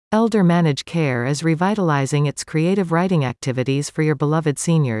Elder Managed Care is revitalizing its creative writing activities for your beloved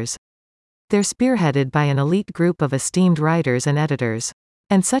seniors. They're spearheaded by an elite group of esteemed writers and editors.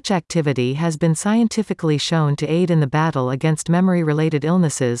 And such activity has been scientifically shown to aid in the battle against memory-related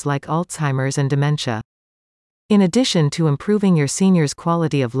illnesses like Alzheimer's and dementia. In addition to improving your seniors'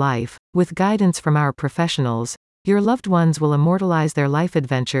 quality of life, with guidance from our professionals, your loved ones will immortalize their life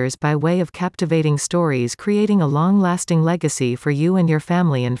adventures by way of captivating stories, creating a long-lasting legacy for you and your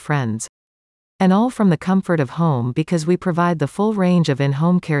family and friends. And all from the comfort of home, because we provide the full range of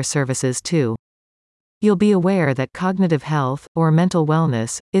in-home care services too. You'll be aware that cognitive health, or mental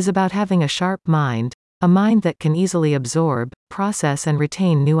wellness, is about having a sharp mind, a mind that can easily absorb, process and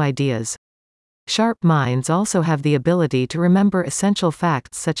retain new ideas. Sharp minds also have the ability to remember essential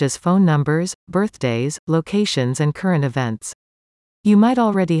facts such as phone numbers, birthdays, locations and current events. You might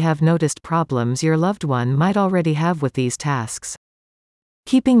already have noticed problems your loved one might already have with these tasks.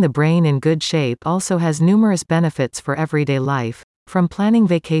 Keeping the brain in good shape also has numerous benefits for everyday life, from planning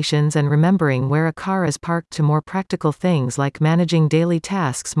vacations and remembering where a car is parked to more practical things like managing daily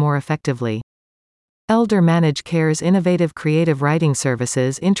tasks more effectively. Elder Managed Care's innovative creative writing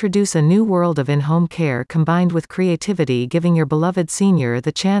services introduce a new world of in-home care combined with creativity, giving your beloved senior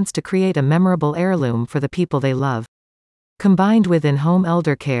the chance to create a memorable heirloom for the people they love. Combined with in-home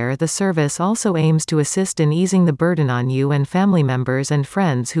elder care, the service also aims to assist in easing the burden on you and family members and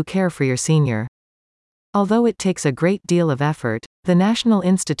friends who care for your senior. Although it takes a great deal of effort, the National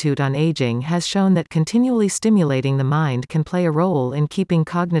Institute on Aging has shown that continually stimulating the mind can play a role in keeping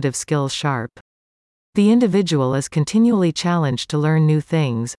cognitive skills sharp. The individual is continually challenged to learn new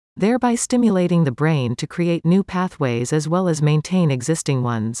things, thereby stimulating the brain to create new pathways as well as maintain existing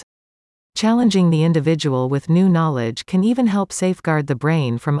ones. Challenging the individual with new knowledge can even help safeguard the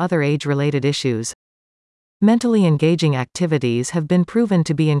brain from other age-related issues. Mentally engaging activities have been proven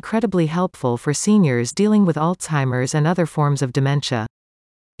to be incredibly helpful for seniors dealing with Alzheimer's and other forms of dementia.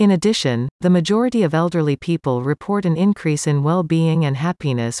 In addition, the majority of elderly people report an increase in well-being and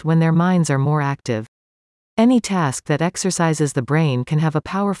happiness when their minds are more active. Any task that exercises the brain can have a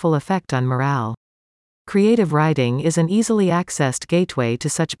powerful effect on morale. Creative writing is an easily accessed gateway to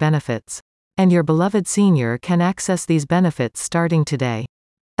such benefits. And your beloved senior can access these benefits starting today.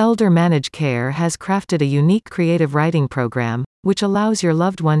 Elder Managed Care has crafted a unique creative writing program, which allows your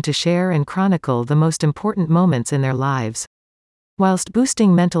loved one to share and chronicle the most important moments in their lives. Whilst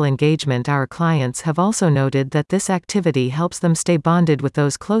boosting mental engagement, our clients have also noted that this activity helps them stay bonded with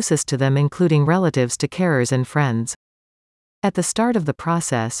those closest to them, including relatives to carers and friends. At the start of the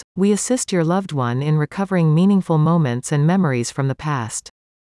process, we assist your loved one in recovering meaningful moments and memories from the past.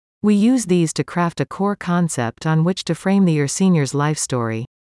 We use these to craft a core concept on which to frame your senior's life story.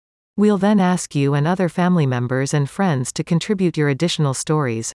 We'll then ask you and other family members and friends to contribute your additional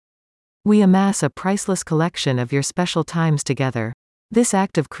stories. We amass a priceless collection of your special times together. This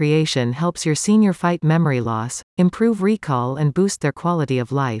act of creation helps your senior fight memory loss, improve recall and boost their quality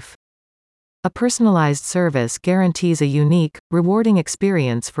of life. A personalized service guarantees a unique, rewarding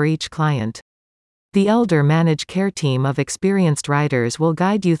experience for each client. The Elder Managed Care team of experienced writers will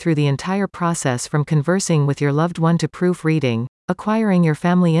guide you through the entire process, from conversing with your loved one to proofreading, acquiring your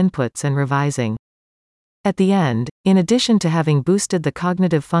family inputs and revising. At the end, in addition to having boosted the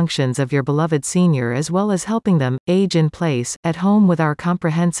cognitive functions of your beloved senior as well as helping them age in place, at home with our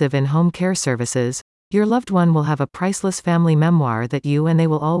comprehensive in-home care services, your loved one will have a priceless family memoir that you and they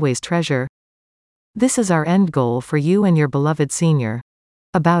will always treasure. This is our end goal for you and your beloved senior.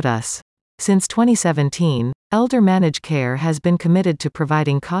 About us. Since 2017, Elder Managed Care has been committed to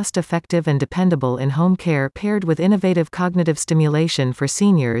providing cost-effective and dependable in-home care paired with innovative cognitive stimulation for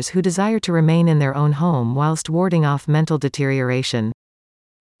seniors who desire to remain in their own home whilst warding off mental deterioration.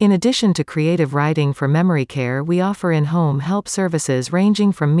 In addition to creative writing for memory care, we offer in-home help services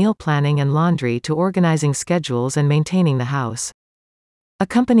ranging from meal planning and laundry to organizing schedules and maintaining the house. A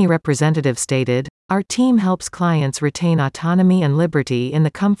company representative stated, "Our team helps clients retain autonomy and liberty in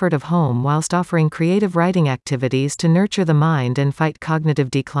the comfort of home whilst offering creative writing activities to nurture the mind and fight cognitive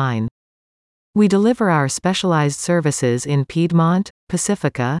decline. We deliver our specialized services in Piedmont,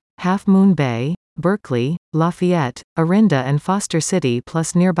 Pacifica, Half Moon Bay, Berkeley, Lafayette, Orinda and Foster City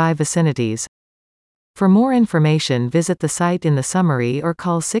plus nearby vicinities. For more information, visit the site in the summary or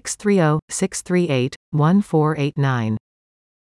call 630-638-1489.